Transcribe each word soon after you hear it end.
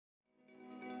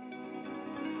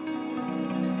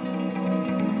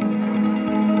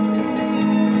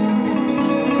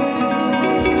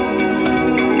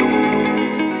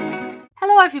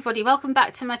everybody, welcome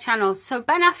back to my channel. So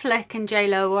Ben Affleck and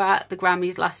J-Lo were at the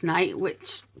Grammys last night,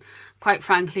 which quite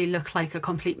frankly looked like a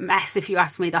complete mess if you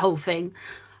ask me, the whole thing.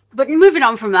 But moving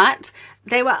on from that,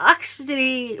 they were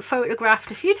actually photographed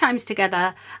a few times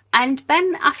together, and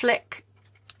Ben Affleck,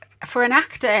 for an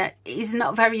actor, is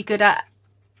not very good at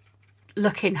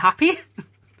looking happy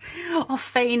or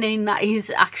feigning that he's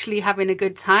actually having a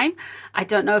good time. I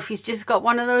don't know if he's just got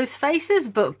one of those faces,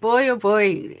 but boy oh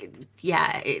boy,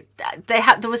 yeah,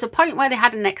 there was a point where they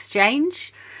had an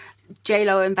exchange,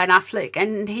 J-Lo and Ben Affleck,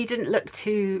 and he didn't look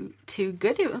too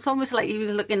good. It was almost like he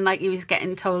was looking like he was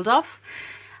getting told off.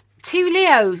 Two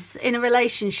Leos in a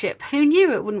relationship. Who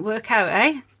knew it wouldn't work out,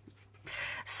 eh?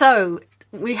 So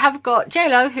we have got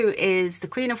J-Lo, who is the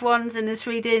Queen of Wands in this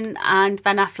reading, and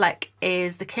Ben Affleck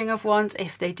is the King of Wands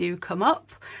if they do come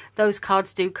up. Those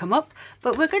cards do come up.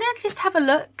 But we're going to just have a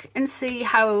look and see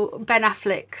how Ben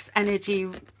Affleck's energy,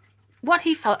 what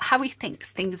he felt, how he thinks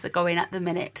things are going at the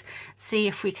minute. See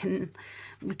if we can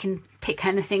pick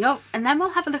anything up. And then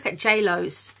we'll have a look at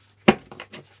J-Lo's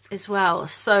as well.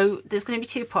 So there's going to be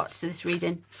two parts to this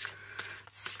reading.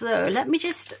 So let me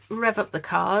just rev up the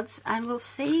cards and we'll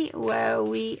see where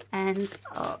we end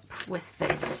up with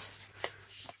this.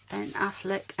 Ben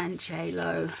Affleck and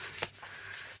J-Lo.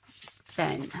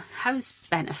 Ben. How's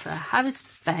Benifer? How's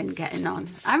Ben getting on?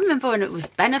 I remember when it was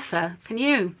Benifer. Can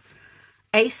you?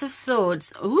 Ace of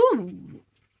Swords. Ooh.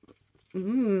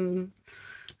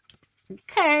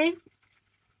 Okay.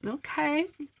 Okay.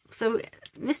 So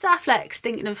Mr. Affleck's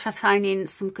thinking of signing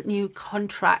some new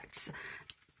contracts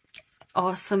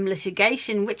or some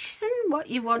litigation, which isn't what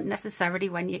you want necessarily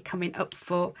when you're coming up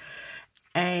for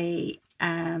a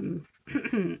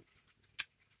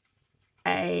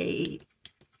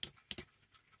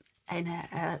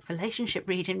relationship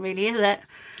reading, really, is it?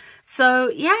 So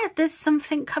yeah, there's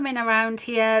something coming around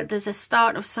here. There's a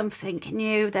start of something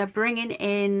new. They're bringing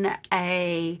in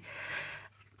a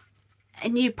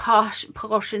new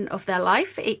portion of their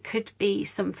life. It could be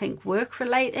something work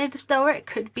related, though it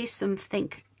could be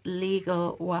something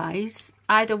legal wise.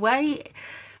 Either way,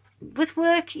 with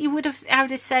work I would have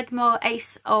said more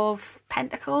Ace of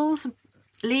Pentacles,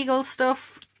 legal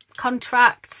stuff,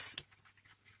 contracts.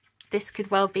 This could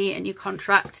well be a new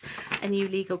contract, a new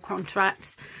legal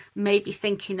contract. Maybe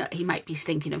he might be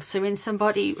thinking of suing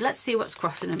somebody. Let's see what's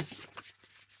crossing him.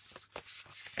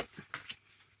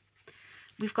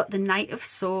 We've got the Knight of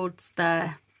Swords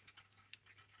there.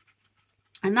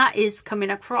 And that is coming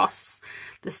across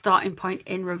the starting point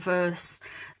in reverse.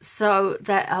 So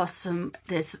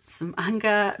there's some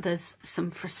anger, there's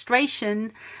some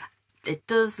frustration. It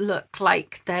does look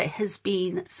like there has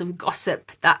been some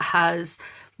gossip that has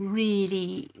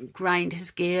really grind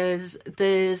his gears.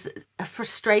 There's a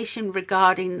frustration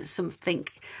regarding something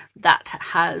that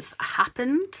has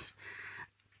happened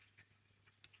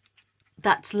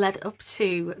that's led up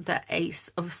to the Ace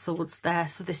of Swords there.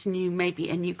 So this maybe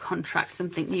a new contract,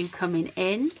 something new coming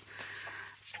in.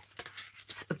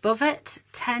 It's above it,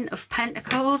 10 of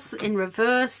Pentacles in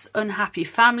reverse, unhappy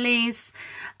families,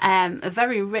 a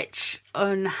very rich,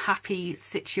 unhappy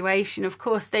situation. Of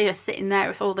course, they are sitting there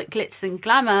with all that glitz and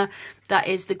glamour that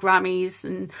is the Grammys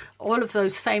and all of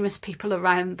those famous people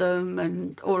around them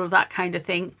and all of that kind of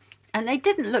thing. And they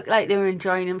didn't look like they were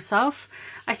enjoying themselves.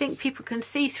 I think people can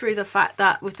see through the fact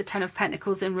that with the 10 of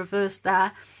Pentacles in reverse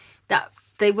there, that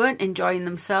they weren't enjoying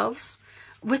themselves.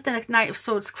 With the Knight of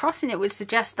Swords crossing, it would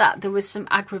suggest that there was some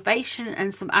aggravation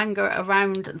and some anger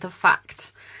around the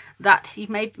fact that he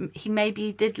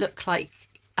maybe did look like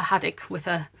a haddock with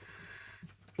a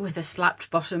slapped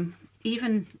bottom.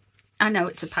 Even, I know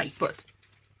it's a pike, but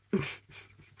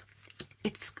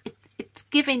it's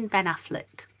giving Ben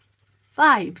Affleck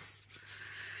vibes.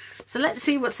 So let's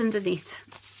see what's underneath.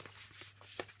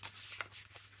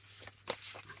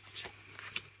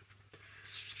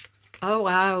 Oh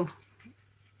wow.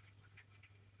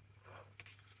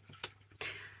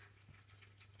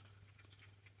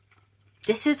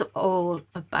 This is all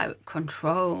about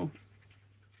control.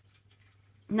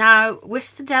 Now,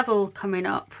 with the Devil coming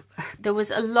up, there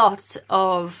was a lot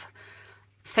of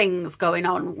things going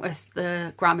on with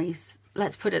the Grammys.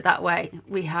 Let's put it that way.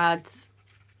 We had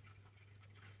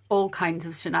all kinds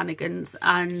of shenanigans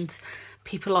and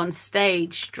people on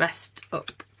stage dressed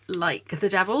up like the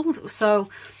devil. So,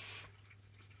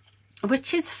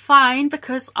 which is fine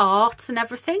because art and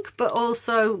everything, but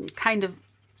also kind of,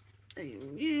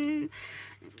 it's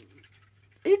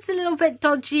a little bit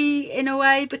dodgy in a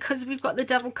way because we've got the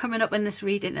Devil coming up in this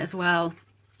reading as well.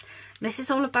 This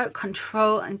is all about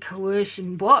control and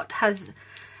coercion. What has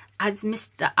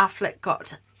Mr. Affleck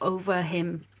got over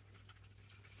him?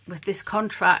 with this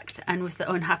contract and with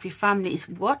the unhappy families.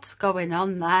 What's going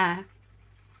on there?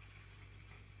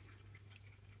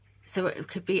 So it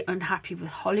could be unhappy with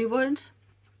Hollywood,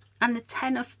 and the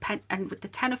with the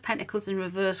Ten of Pentacles in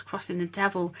reverse crossing the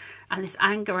Devil, and this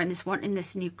anger and this wanting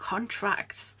this new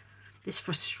contract, this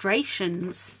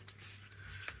frustrations.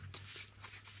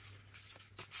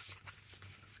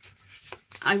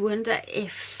 I wonder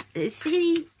if, is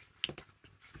he,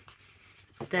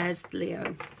 there's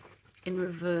Leo in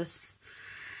reverse.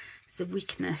 There's a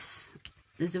weakness.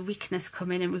 There's a weakness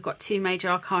coming in. We've got two major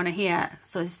arcana here.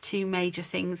 So there's two major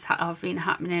things that have been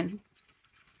happening.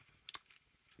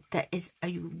 There is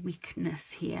a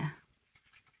weakness here.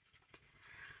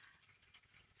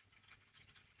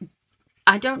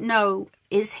 I don't know,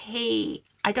 is he,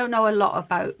 I don't know a lot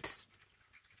about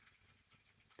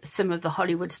some of the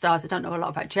Hollywood stars. I don't know a lot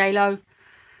about J-Lo.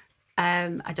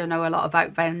 I don't know a lot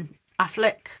about Ben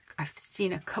Affleck. I've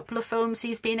seen a couple of films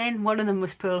he's been in. One of them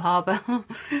was Pearl Harbor.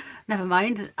 Never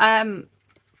mind.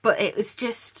 But it was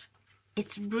just,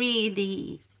 it's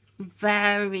really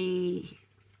very...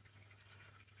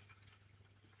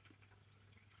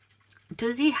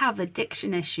 Does he have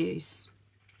addiction issues?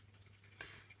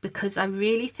 Because I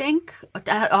really think,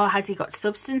 or has he got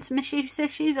substance misuse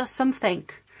issues or something?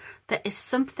 There is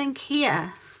something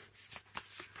here.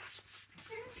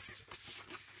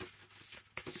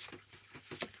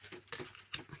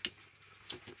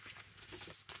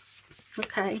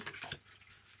 Okay.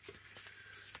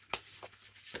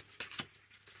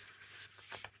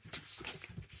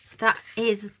 That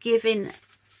is giving,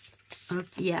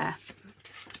 yeah.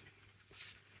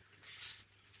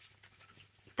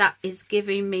 That is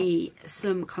giving me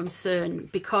some concern,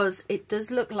 because it does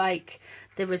look like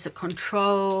there is a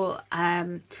control,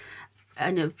 an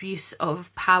abuse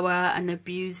of power, and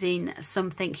abusing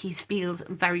something. He feels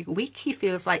very weak. He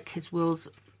feels like his will's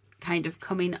kind of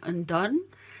coming undone.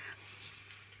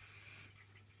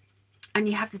 And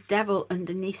you have the Devil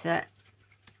underneath it.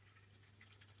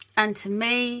 And to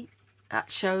me,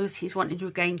 that shows he's wanting to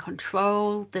regain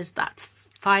control. There's that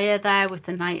fire there with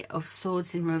the Knight of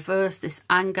Swords in reverse. This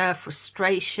anger,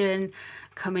 frustration,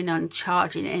 coming on,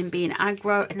 charging in, being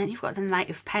aggro. And then you've got the Knight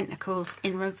of Pentacles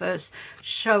in reverse,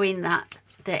 showing that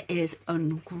there is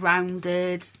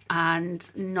ungrounded and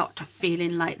not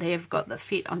feeling like they have got their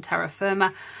feet on terra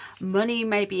firma. Money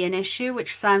may be an issue,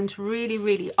 which sounds really,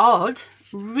 really odd.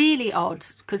 Really odd,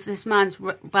 because this man's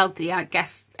wealthy. I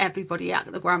guess everybody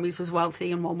at the Grammys was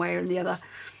wealthy in one way or the other.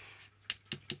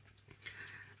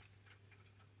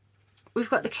 We've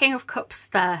got the King of Cups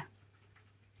there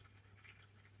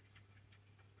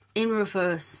in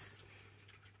reverse.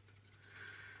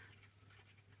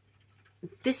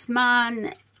 This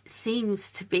man seems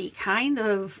to be kind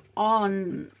of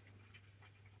on,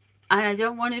 and I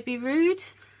don't want to be rude,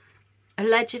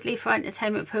 allegedly for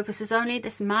entertainment purposes only.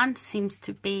 This man seems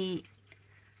to be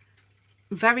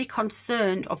very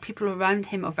concerned, or people around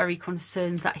him are very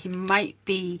concerned, that he might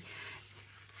be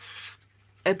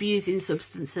abusing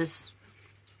substances,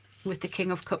 with the King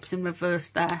of Cups in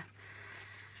reverse there.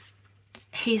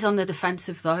 He's on the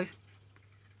defensive though.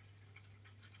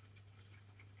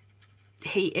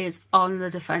 He is on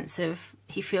the defensive.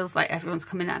 He feels like everyone's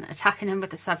coming out and attacking him with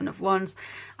the Seven of Wands,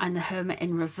 and the Hermit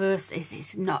in reverse is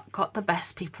he's not got the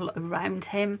best people around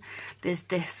him. There's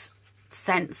this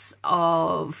sense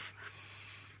of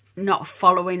not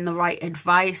following the right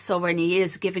advice, or when he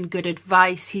is given good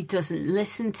advice, he doesn't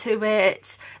listen to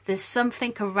it. There's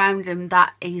something around him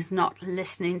that he's not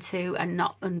listening to and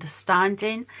not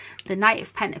understanding. The Knight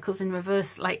of Pentacles in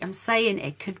reverse, like I'm saying,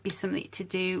 it could be something to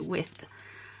do with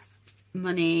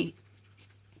money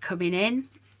coming in,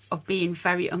 or being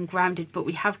very ungrounded, but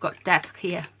we have got death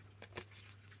here.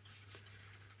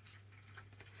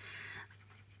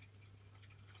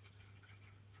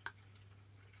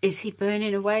 Is he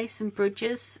burning away some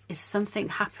bridges? Is something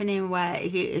happening where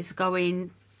he is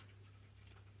going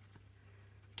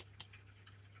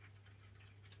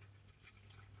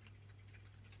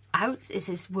out? Is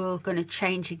his world going to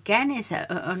change again? Is it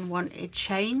an unwanted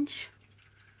change?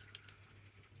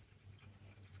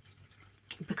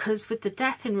 Because with the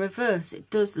death in reverse,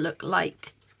 it does look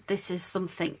like this is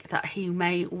something that he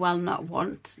may well not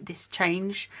want, this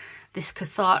change, this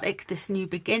cathartic, this new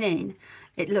beginning.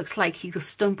 It looks like he'll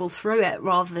stumble through it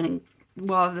rather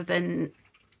than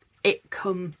it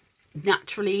come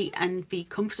naturally and be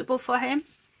comfortable for him.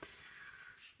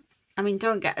 I mean,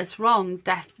 don't get us wrong,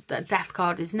 the death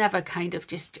card is never kind of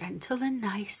just gentle and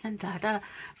nice and da-da,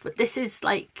 but this is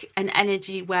like an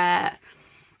energy where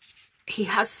he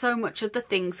has so much other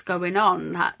things going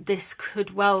on that this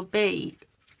could well be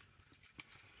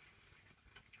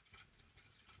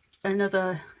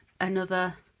another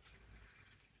another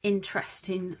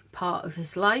interesting part of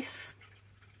his life.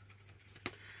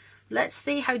 Let's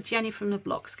see how Jenny from the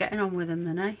Block's getting on with him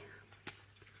then, eh?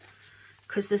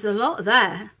 Because there's a lot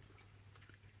there.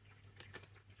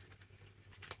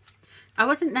 I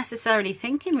wasn't necessarily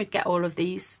thinking we'd get all of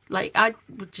these. Like, I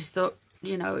just thought,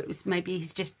 you know, it was maybe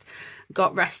he's just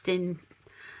got resting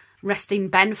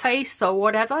Ben face or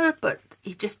whatever, but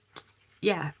he just,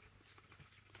 yeah.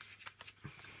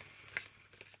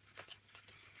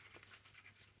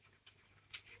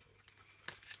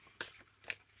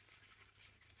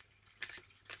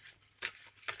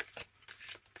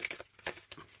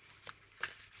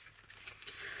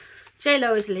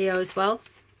 J-Lo is Leo as well.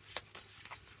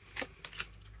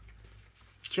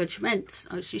 Judgment.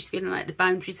 I was just feeling like the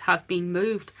boundaries have been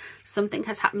moved. Something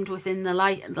has happened within the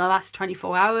last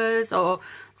 24 hours, or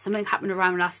something happened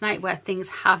around last night where things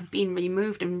have been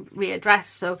removed and readdressed.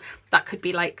 So that could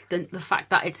be like the fact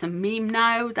that it's a meme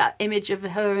now, that image of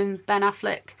her and Ben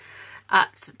Affleck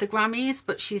at the Grammys,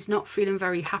 but she's not feeling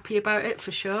very happy about it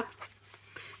for sure.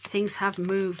 Things have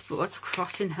moved, but what's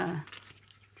crossing her?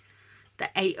 The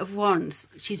 8 of Wands.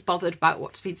 She's bothered about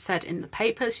what's been said in the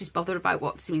papers. She's bothered about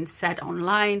what's been said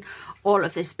online. All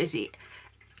of this busy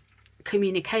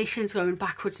communications going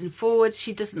backwards and forwards.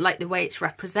 She doesn't like the way it's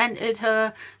represented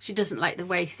her. She doesn't like the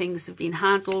way things have been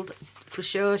handled for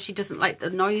sure. She doesn't like the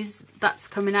noise that's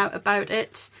coming out about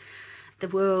it. The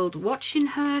world watching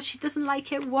her. She doesn't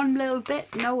like it one little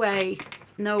bit. No way.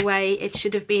 No way. It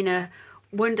should have been a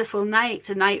wonderful night,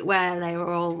 a night where they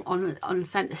were all on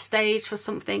centre stage for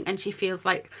something, and she feels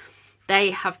like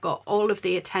they have got all of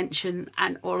the attention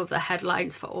and all of the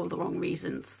headlines for all the wrong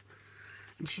reasons,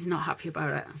 and she's not happy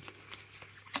about it.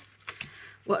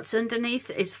 What's underneath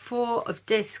is 4 of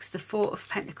Discs, the 4 of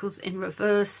Pentacles in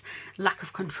reverse, lack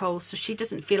of control. So she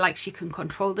doesn't feel like she can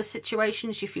control the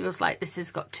situation. She feels like this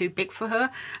has got too big for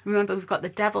her. Remember, we've got the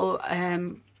Devil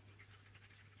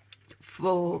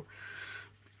for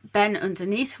Ben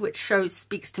underneath, which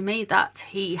speaks to me that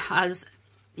he has,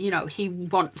 you know, he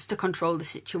wants to control the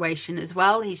situation as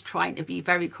well. He's trying to be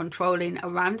very controlling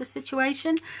around the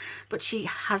situation, but she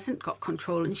hasn't got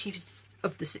control and she's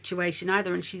of the situation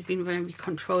either, and she's been very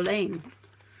controlling.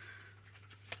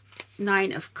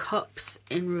 9 of Cups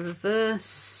in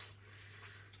reverse.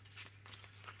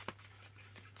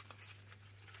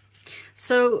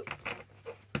 So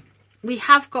we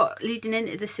have got, leading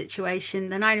into the situation,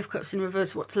 the 9 of Cups in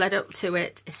reverse. What's led up to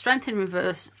it is Strength in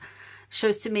reverse.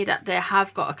 Shows to me that they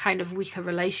have got a kind of weaker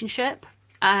relationship.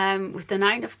 With the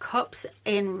 9 of Cups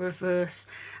in reverse,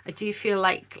 I do feel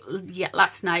like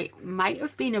last night might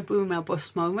have been a boom or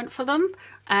bust moment for them.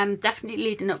 Definitely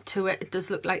leading up to it, it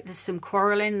does look like there's some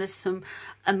quarrelling, there's some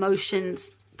emotions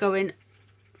going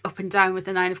up and down with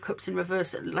the 9 of Cups in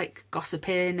reverse, like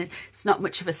gossiping, and it's not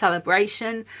much of a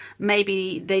celebration.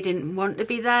 Maybe they didn't want to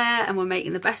be there and were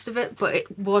making the best of it, but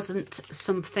it wasn't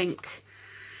something,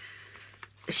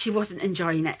 she wasn't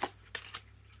enjoying it.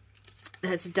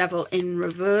 There's the Devil in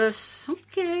reverse.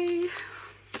 Okay.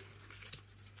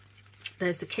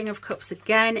 There's the King of Cups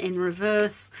again in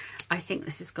reverse. I think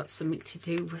this has got something to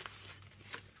do with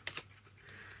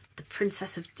the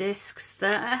Princess of Discs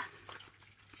there,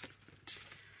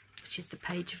 which is the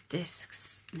Page of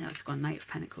Discs. No, it's got Knight of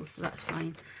Pentacles, so that's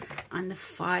fine. And the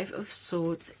 5 of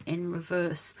Swords in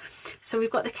reverse. So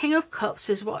we've got the King of Cups,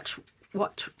 is what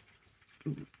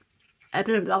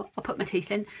I'll put my teeth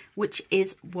in, which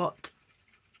is what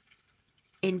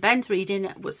in Ben's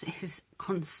reading was his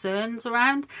concerns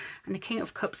around, and the King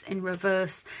of Cups in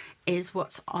reverse is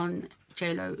what's on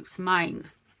J-Lo's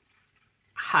mind.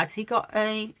 Has he got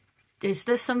is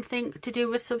there something to do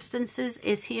with substances?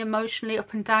 Is he emotionally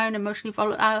up and down, emotionally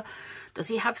volatile? Does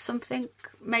he have something,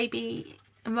 maybe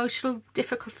emotional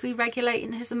difficulty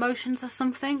regulating his emotions or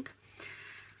something?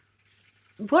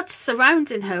 What's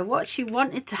surrounding her, what she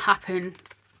wanted to happen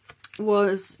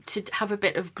was to have a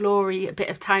bit of glory, a bit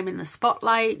of time in the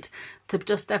spotlight, to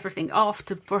dust everything off,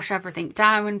 to brush everything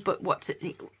down. But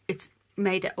it's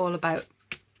made it all about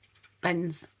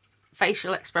Ben's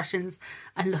facial expressions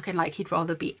and looking like he'd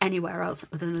rather be anywhere else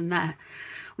other than there.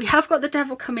 We have got the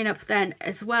Devil coming up then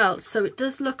as well, so it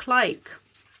does look like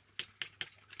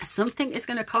something is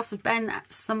going to cost Ben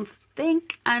something,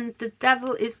 and the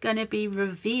Devil is going to be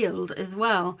revealed as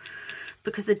well,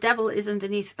 because the Devil is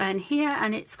underneath Ben here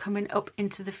and it's coming up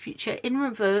into the future in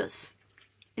reverse.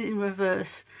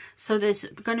 So there's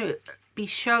going to be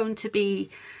shown to be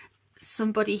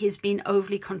somebody who's been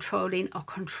overly controlling or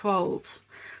controlled,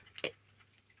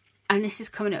 and this is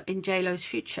coming up in J-Lo's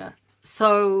future.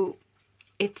 So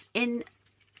it's in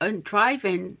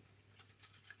driving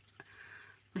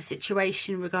the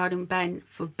situation regarding Ben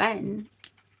for Ben,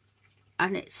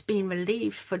 and it's been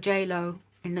relieved for J-Lo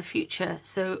in the future.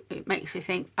 So it makes you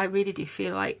think, I really do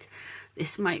feel like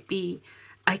this might be,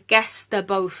 I guess they're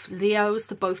both Leos,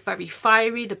 they're both very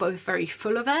fiery, they're both very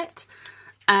full of it,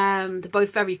 they're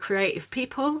both very creative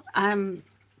people,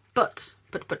 but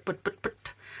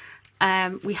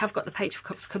we have got the Page of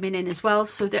Cups coming in as well,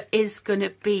 so there is going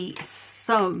to be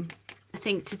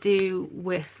something to do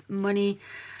with money.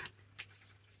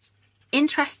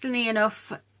 Interestingly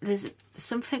enough, there's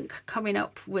something coming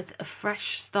up with a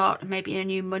fresh start, maybe a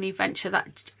new money venture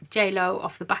that J-Lo,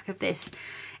 off the back of this,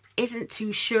 isn't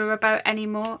too sure about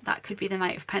anymore. That could be the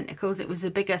Knight of Pentacles. It was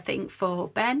a bigger thing for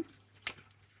Ben.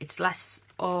 It's less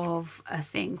of a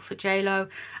thing for J-Lo.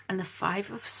 And the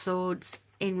Five of Swords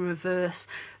in reverse.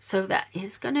 So there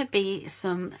is going to be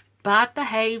some bad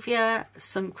behaviour,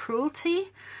 some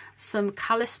cruelty, some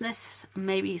callousness,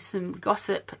 maybe some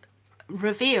gossip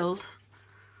revealed.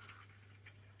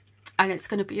 And it's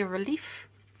going to be a relief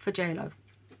for J-Lo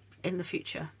in the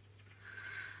future.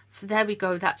 So there we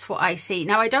go. That's what I see.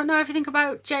 Now, I don't know everything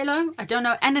about J-Lo. I don't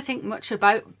know anything much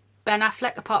about Ben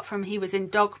Affleck, apart from he was in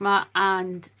Dogma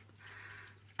and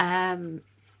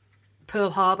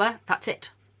Pearl Harbor. That's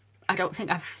it. I don't think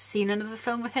I've seen another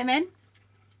film with him in.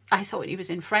 I thought he was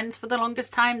in Friends for the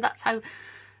longest time. That's how...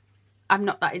 I'm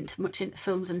not that much into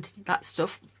films and that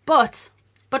stuff. But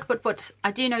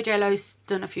I do know J-Lo's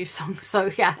done a few songs.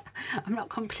 So yeah, I'm not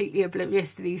completely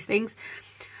oblivious to these things.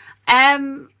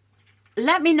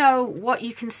 Let me know what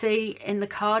you can see in the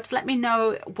cards. Let me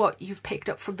know what you've picked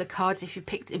up from the cards. If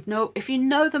you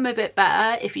know them a bit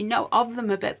better, if you know of them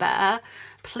a bit better,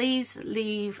 please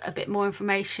leave a bit more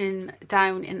information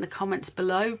down in the comments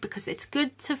below, because it's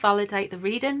good to validate the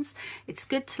readings. It's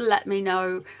good to let me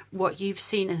know what you've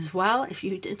seen as well. If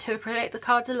you interpret the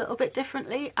cards a little bit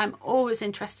differently, I'm always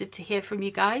interested to hear from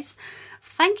you guys.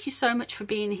 Thank you so much for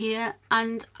being here,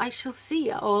 and I shall see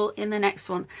you all in the next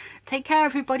one. Take care,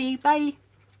 everybody. Bye.